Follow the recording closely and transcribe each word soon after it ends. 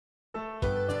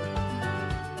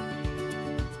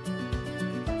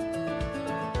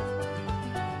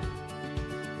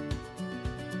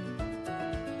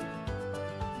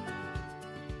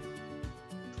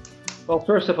Well,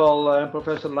 first of all,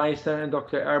 Professor Leistner and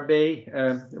Dr.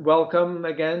 Erbay, welcome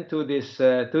again to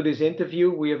this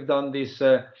interview. We have done this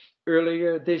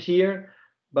earlier this year,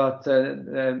 but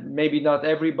maybe not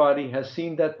everybody has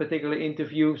seen that particular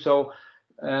interview. So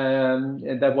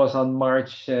that was on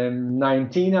March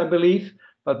 19, I believe.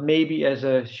 But maybe as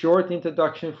a short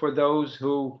introduction for those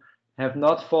who have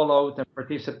not followed and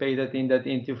participated in that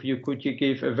interview, could you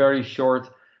give a very short,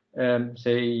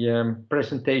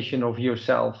 presentation of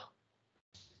yourself?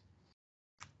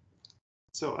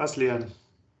 So, Aslihan.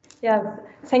 Yeah,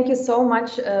 thank you so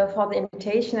much for the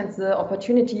invitation and the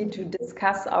opportunity to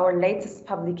discuss our latest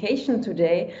publication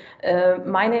today.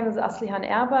 My name is Aslihan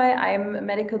Erbay. I'm a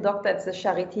medical doctor at the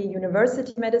Charité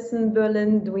University Medicine,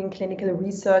 Berlin, doing clinical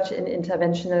research in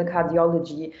interventional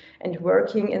cardiology and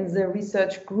working in the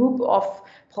research group of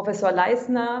Professor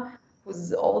Leistner,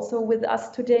 who's also with us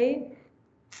today.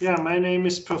 Yeah, my name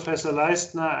is Professor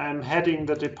Leistner. I'm heading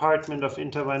the Department of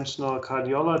Interventional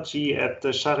Cardiology at the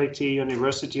Charité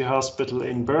University Hospital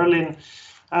in Berlin.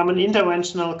 I'm an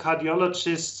interventional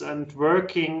cardiologist and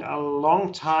working a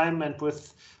long time and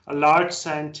with a large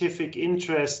scientific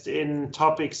interest in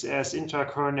topics as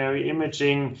intracoronary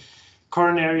imaging,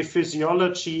 coronary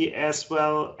physiology, as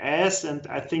well as, and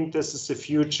I think this is the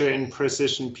future, in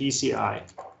precision PCI.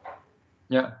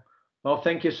 Yeah, well,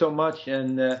 thank you so much.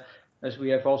 And as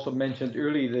we have also mentioned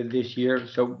earlier this year,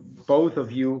 so both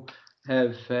of you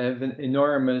have an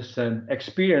enormous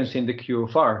experience in the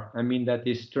QFR. I mean, that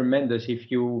is tremendous.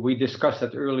 We discussed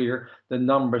that earlier, the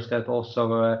numbers that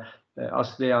also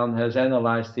Aslihan has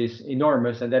analyzed is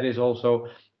enormous, and that is also,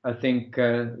 I think,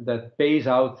 that pays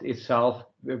out itself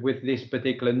with this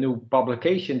particular new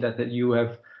publication that you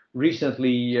have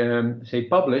recently,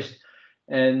 published.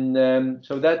 And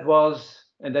so that was,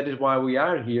 and that is why we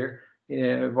are here.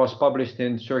 It was published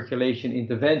in Circulation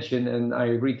Intervention, and I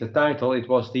read the title. It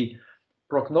was the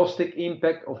prognostic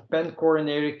impact of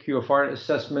pancoronary QFR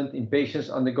assessment in patients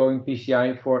undergoing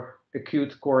PCI for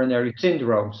acute coronary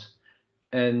syndromes.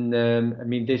 And I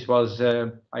mean, this was,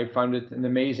 I found it an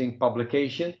amazing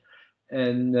publication.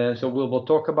 And so we'll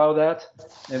talk about that.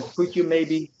 And could you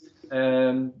maybe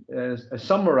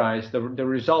summarize the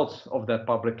results of that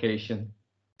publication?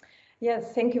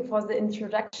 Yes, thank you for the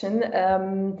introduction.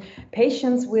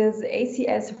 Patients with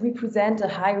ACS represent a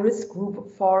high-risk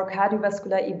group for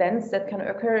cardiovascular events that can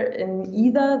occur in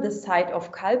either the site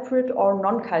of culprit or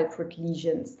non-culprit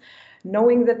lesions.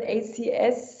 Knowing that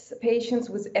ACS patients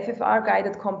with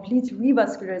FFR-guided complete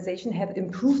revascularization have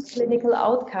improved clinical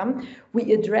outcome,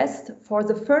 we addressed for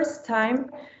the first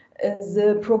time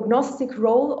the prognostic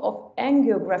role of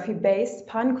angiography-based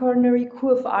pancoronary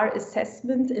QFR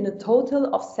assessment in a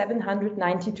total of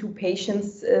 792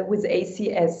 patients with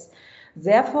ACS.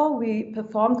 Therefore, we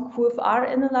performed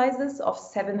QFR analysis of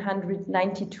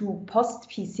 792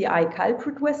 post-PCI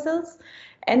culprit vessels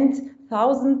and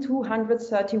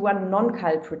 1,231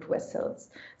 non-culprit vessels.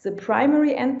 The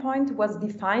primary endpoint was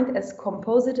defined as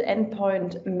composite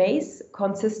endpoint MACE,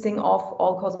 consisting of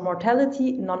all-cause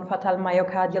mortality, non-fatal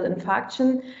myocardial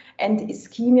infarction, and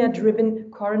ischemia-driven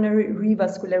coronary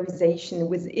revascularization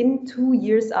within 2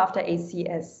 years after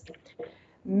ACS.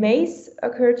 MACE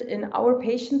occurred in our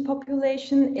patient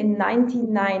population in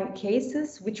 99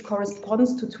 cases, which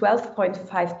corresponds to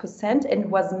 12.5%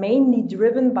 and was mainly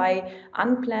driven by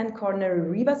unplanned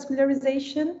coronary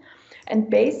revascularization. And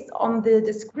based on the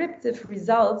descriptive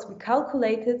results, we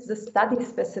calculated the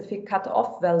study-specific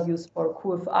cutoff values for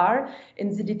QFR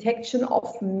in the detection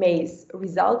of MACE,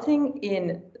 resulting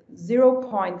in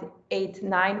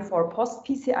 0.89 for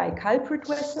post-PCI culprit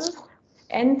vessels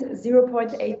and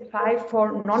 0.85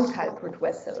 for non-culprit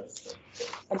vessels.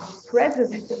 And the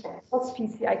presence of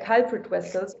post-PCI culprit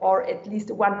vessels, or at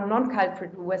least one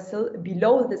non-culprit vessel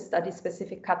below the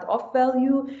study-specific cutoff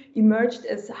value, emerged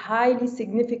as a highly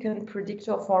significant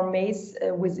predictor for MACE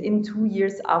within 2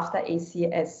 years after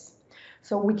ACS.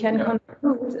 So we can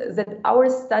conclude that our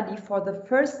study for the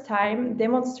first time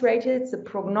demonstrated the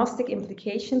prognostic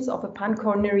implications of a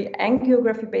pancoronary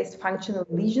angiography-based functional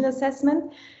lesion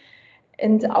assessment.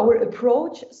 And our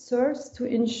approach serves to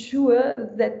ensure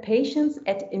that patients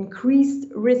at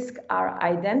increased risk are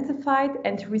identified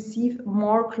and receive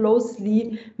more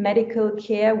closely medical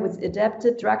care with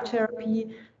adapted drug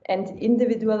therapy and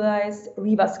individualized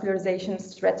revascularization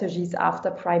strategies after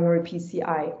primary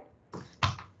PCI.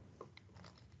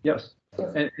 Yes,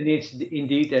 and it's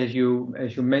indeed, as you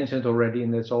mentioned already,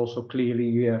 and it's also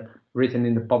clearly written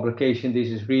in the publication, this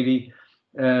is really,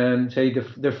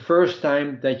 the first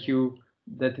time that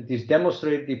it is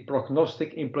demonstrated the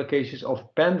prognostic implications of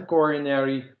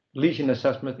pancoronary lesion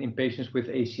assessment in patients with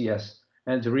ACS.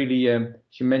 and really,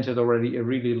 she mentioned already, a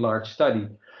really large study.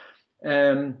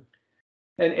 And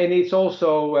it's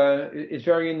also it's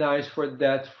very nice for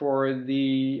that for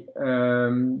the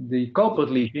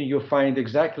culprit lesion. You find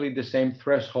exactly the same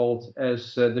threshold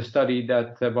as the study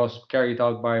that was carried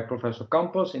out by Professor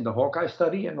Campos in the Hawkeye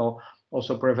study, and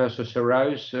also Professor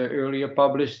Serruis earlier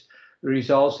published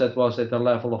results that was at a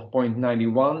level of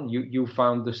 0.91. You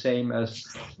found the same as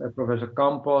Professor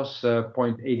Campos,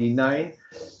 0.89.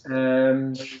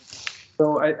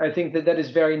 So I think that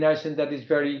is very nice, and that is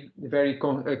very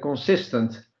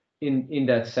consistent in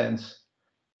that sense.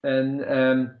 And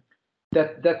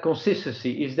that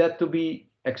consistency, is that to be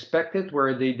expected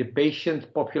where the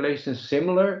patient population is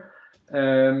similar?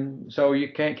 So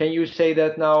can you say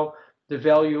that now the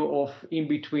value of in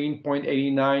between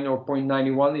 0.89 or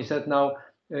 0.91, is that now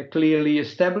clearly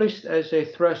established as a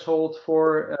threshold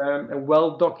for a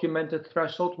well-documented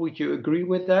threshold? Would you agree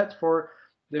with that for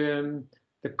the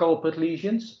culprit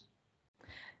lesions?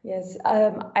 Yes,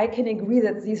 I can agree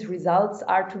that these results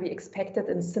are to be expected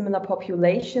in similar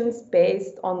populations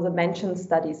based on the mentioned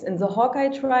studies. In the Hawkeye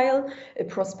trial, a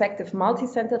prospective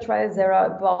multi-center trial, there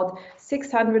are about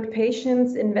 600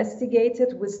 patients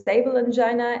investigated with stable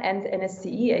angina and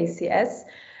NSCE ACS,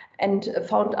 and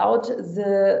found out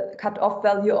the cutoff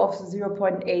value of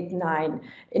 0.89.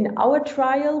 In our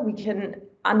trial, we can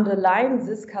underline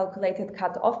this calculated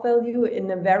cutoff value in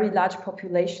a very large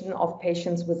population of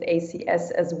patients with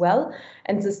ACS as well.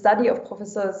 And the study of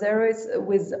Professor Serruis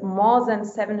with more than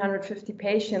 750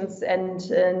 patients and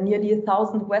nearly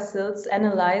 1,000 vessels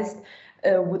analyzed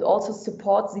would also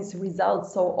support these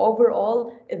results. So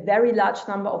overall, a very large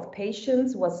number of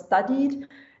patients was studied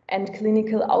and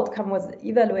clinical outcome was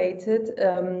evaluated,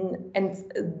 and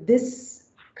this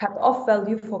cutoff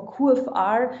value for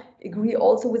QFR agree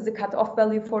also with the cutoff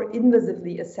value for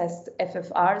invasively assessed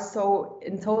FFR. So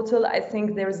in total, I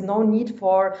think there is no need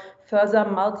for further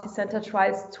multi-center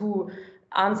trials to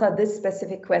answer this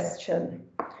specific question.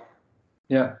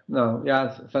 Yeah, no,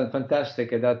 yeah,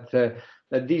 fantastic that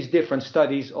these different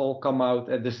studies all come out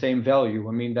at the same value.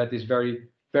 I mean, that is very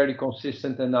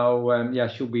consistent, and now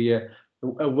should be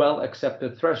a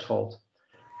well-accepted threshold.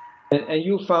 And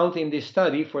you found in this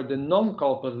study for the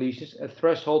non-culprit lesions a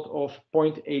threshold of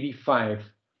 0.85,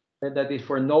 and that is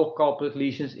for no culprit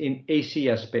lesions in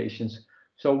ACS patients.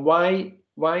 So why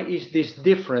is this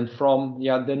different from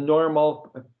the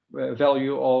normal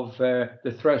value of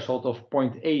the threshold of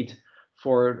 0.8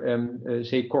 for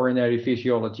say coronary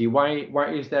physiology? Why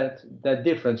is that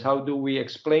difference? How do we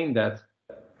explain that?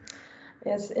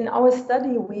 Yes, in our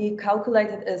study, we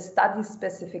calculated a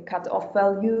study-specific cutoff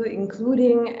value,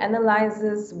 including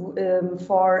analysis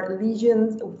for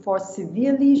lesions, for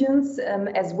severe lesions,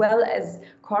 as well as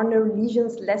coronary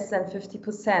lesions less than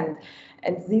 50%.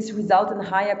 And these result in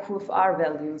higher QFR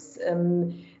values.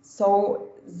 So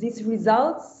these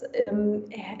results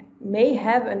may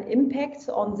have an impact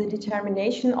on the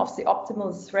determination of the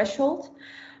optimal threshold.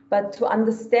 But to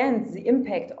understand the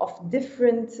impact of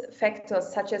different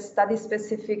factors, such as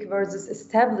study-specific versus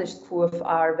established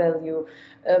QFR value,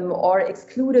 or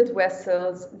excluded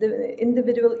vessels, the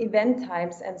individual event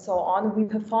types, and so on, we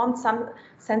performed some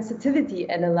sensitivity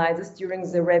analysis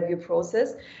during the review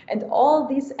process. And all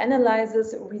these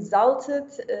analyses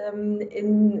resulted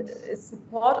in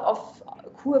support of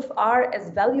QFR as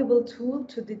valuable tool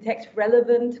to detect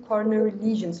relevant coronary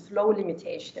lesions, flow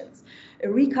limitations. A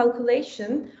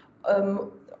recalculation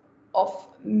of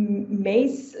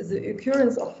MACE, the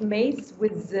occurrence of MACE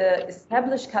with the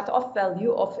established cutoff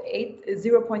value of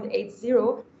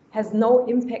 0.80 has no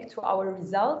impact to our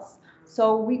results.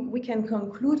 So we can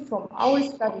conclude from our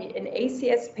study in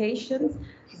ACS patients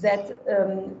that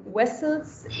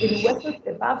vessels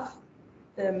above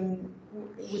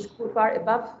with QFR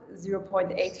above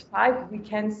 0.85, we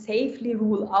can safely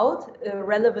rule out a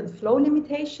relevant flow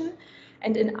limitation.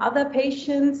 And in other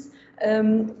patients,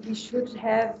 we should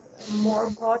have more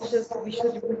cautious,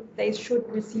 they should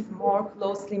receive more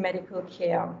closely medical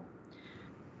care.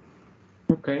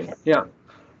 Okay, yeah.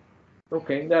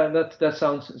 Okay, that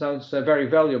sounds very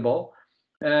valuable.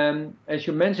 As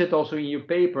you mentioned also in your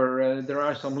paper, there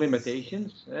are some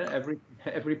limitations.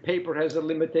 Every paper has a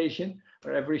limitation,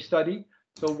 or every study.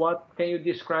 So what can you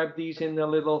describe these in a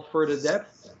little further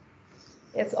depth?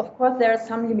 Yes, of course, there are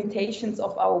some limitations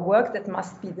of our work that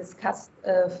must be discussed.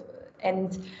 First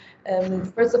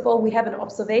of all, we have an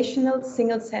observational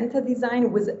single center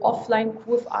design with offline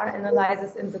QFR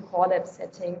analysis in the core lab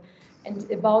setting. And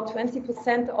about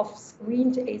 20% of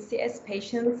screened ACS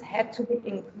patients had to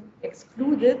be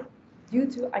excluded due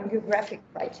to angiographic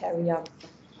criteria.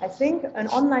 I think an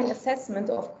online assessment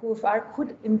of QFR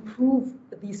could improve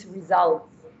these results.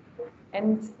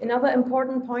 And another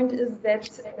important point is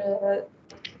that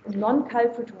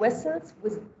non-culprit vessels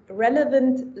with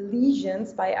relevant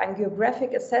lesions by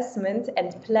angiographic assessment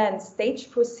and planned stage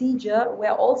procedure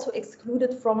were also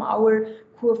excluded from our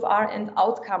QFR and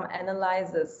outcome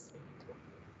analysis.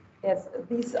 Yes,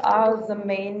 these are the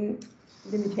main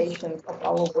limitations of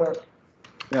our work.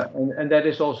 Yeah, and that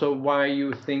is also why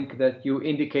you think that you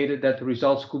indicated that the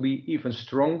results could be even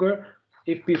stronger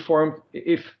if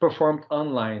performed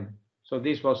online. So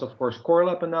this was, of course, core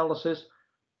lab analysis.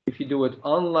 If you do it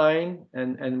online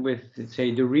and with,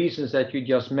 say, the reasons that you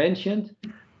just mentioned,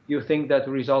 you think that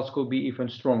the results could be even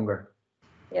stronger?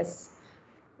 Yes.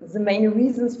 The main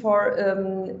reasons for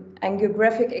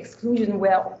angiographic exclusion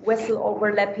were vessel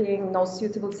overlapping, no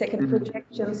suitable second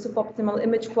projection, suboptimal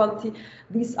image quality.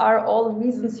 These are all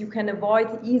reasons you can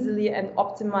avoid easily and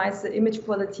optimize the image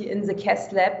quality in the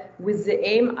CAS lab with the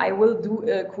aim I will do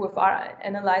a QFR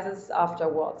analysis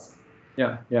afterwards.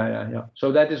 Yeah.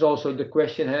 So that is also the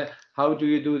question, how do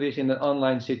you do this in an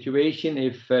online situation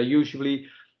if usually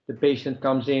the patient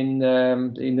comes in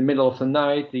the middle of the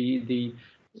night,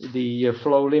 the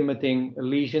flow limiting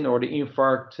lesion or the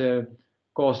infarct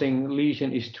causing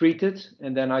lesion is treated,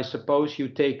 and then I suppose you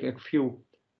take a few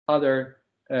other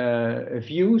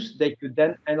views that you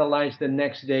then analyze the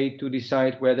next day to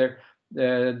decide whether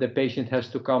the patient has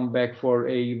to come back for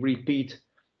a repeat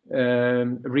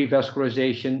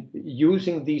revascularization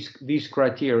using these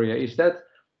criteria. Is that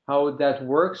how that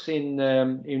works in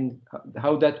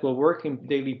how that will work in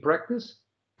daily practice?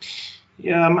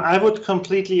 Yeah, I would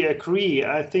completely agree.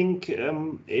 I think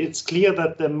it's clear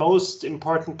that the most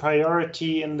important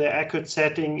priority in the acute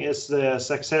setting is the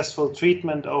successful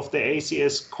treatment of the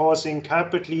ACS causing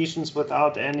culprit lesions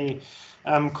without any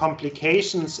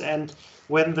complications. And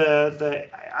when the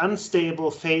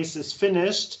unstable phase is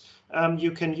finished,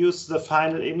 you can use the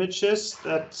final images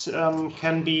that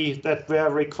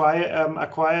were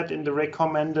acquired in the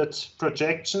recommended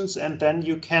projections, and then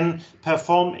you can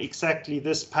perform exactly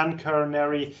this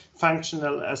pancoronary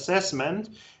functional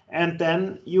assessment. And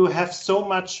then you have so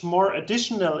much more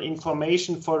additional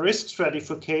information for risk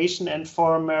stratification and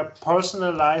for more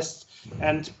personalized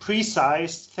and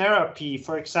precise therapy.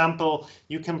 For example,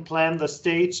 you can plan the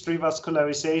staged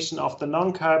revascularization of the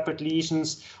non-culprit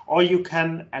lesions, or you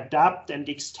can adapt and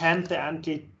extend the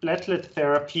antiplatelet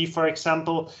therapy, for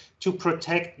example, to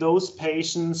protect those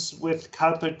patients with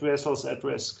culprit vessels at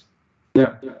risk.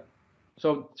 Yeah.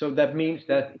 So that means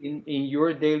that in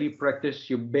your daily practice,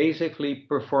 you basically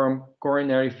perform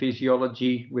coronary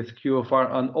physiology with QFR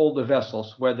on all the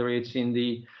vessels, whether it's at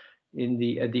the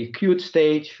acute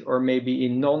stage or maybe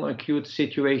in non-acute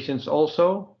situations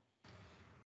also?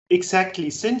 Exactly.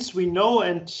 Since we know,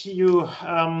 and you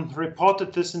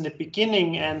reported this in the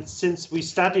beginning, and since we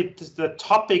studied the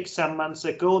topic some months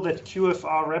ago, that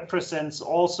QFR represents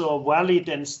also a valid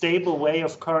and stable way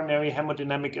of coronary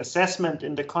hemodynamic assessment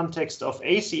in the context of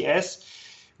ACS,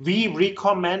 we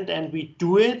recommend, and we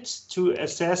do it, to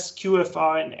assess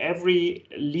QFR in every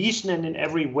lesion and in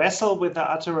every vessel with the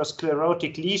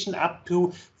atherosclerotic lesion up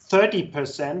to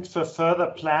 30% for further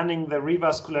planning the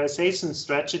revascularization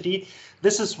strategy.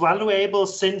 This is valuable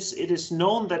since it is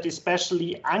known that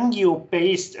especially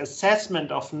angio-based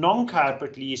assessment of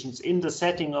non-culprit lesions in the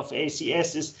setting of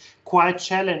ACS is quite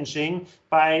challenging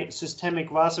by systemic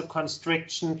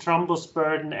vasoconstriction, thrombus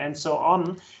burden, and so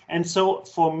on. And so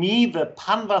for me, the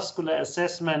panvascular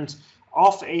assessment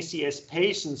of ACS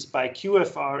patients by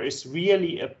QFR is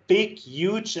really a big,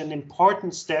 huge, and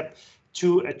important step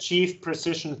to achieve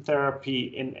precision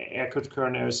therapy in acute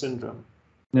coronary syndrome.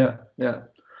 Yeah.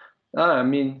 I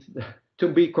mean, to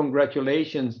be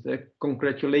congratulated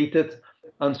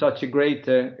on such a great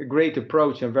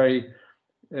approach, and very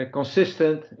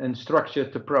consistent and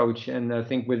structured approach. And I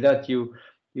think with that you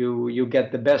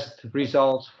get the best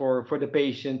results for the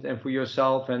patient and for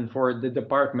yourself and for the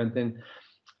department.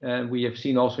 And we have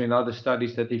seen also in other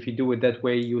studies that if you do it that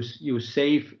way, you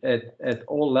save at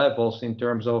all levels in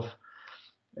terms of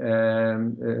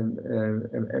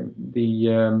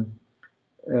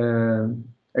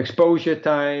exposure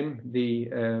time, the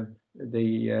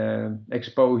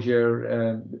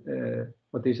exposure,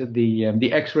 the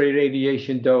X-ray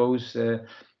radiation dose, the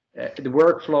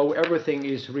workflow, everything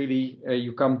is really,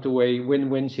 you come to a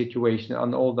win-win situation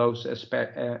on all those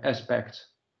aspects.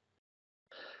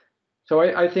 So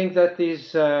I think that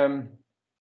is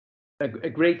a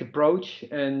great approach,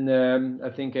 and I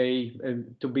think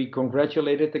to be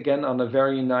congratulated again on a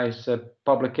very nice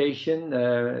publication.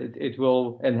 It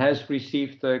will and has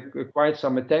received quite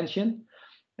some attention,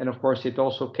 And of course, it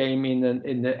also came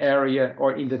in the area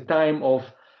or in the time of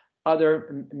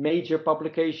other major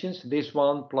publications, this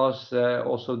one plus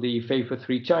also the Favor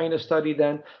 3 China study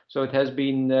then. So it has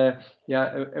been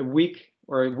a week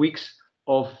or weeks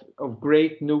of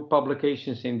great new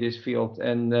publications in this field,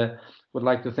 and would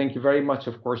like to thank you very much,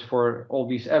 of course, for all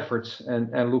these efforts,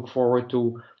 and look forward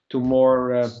to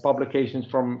more publications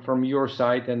from your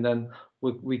side, and then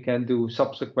we can do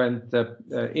subsequent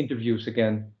interviews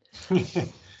again.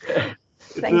 It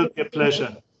will be a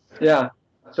pleasure. Yeah.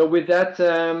 So with that,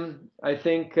 I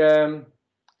think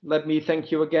let me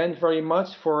thank you again very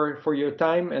much for your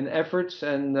time and efforts,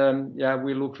 and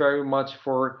we look very much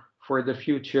for the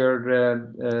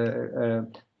future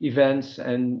events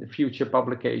and future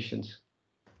publications.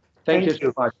 Thank you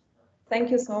so much.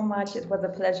 Thank you so much. It was a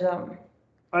pleasure.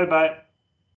 Bye-bye.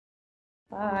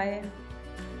 Bye.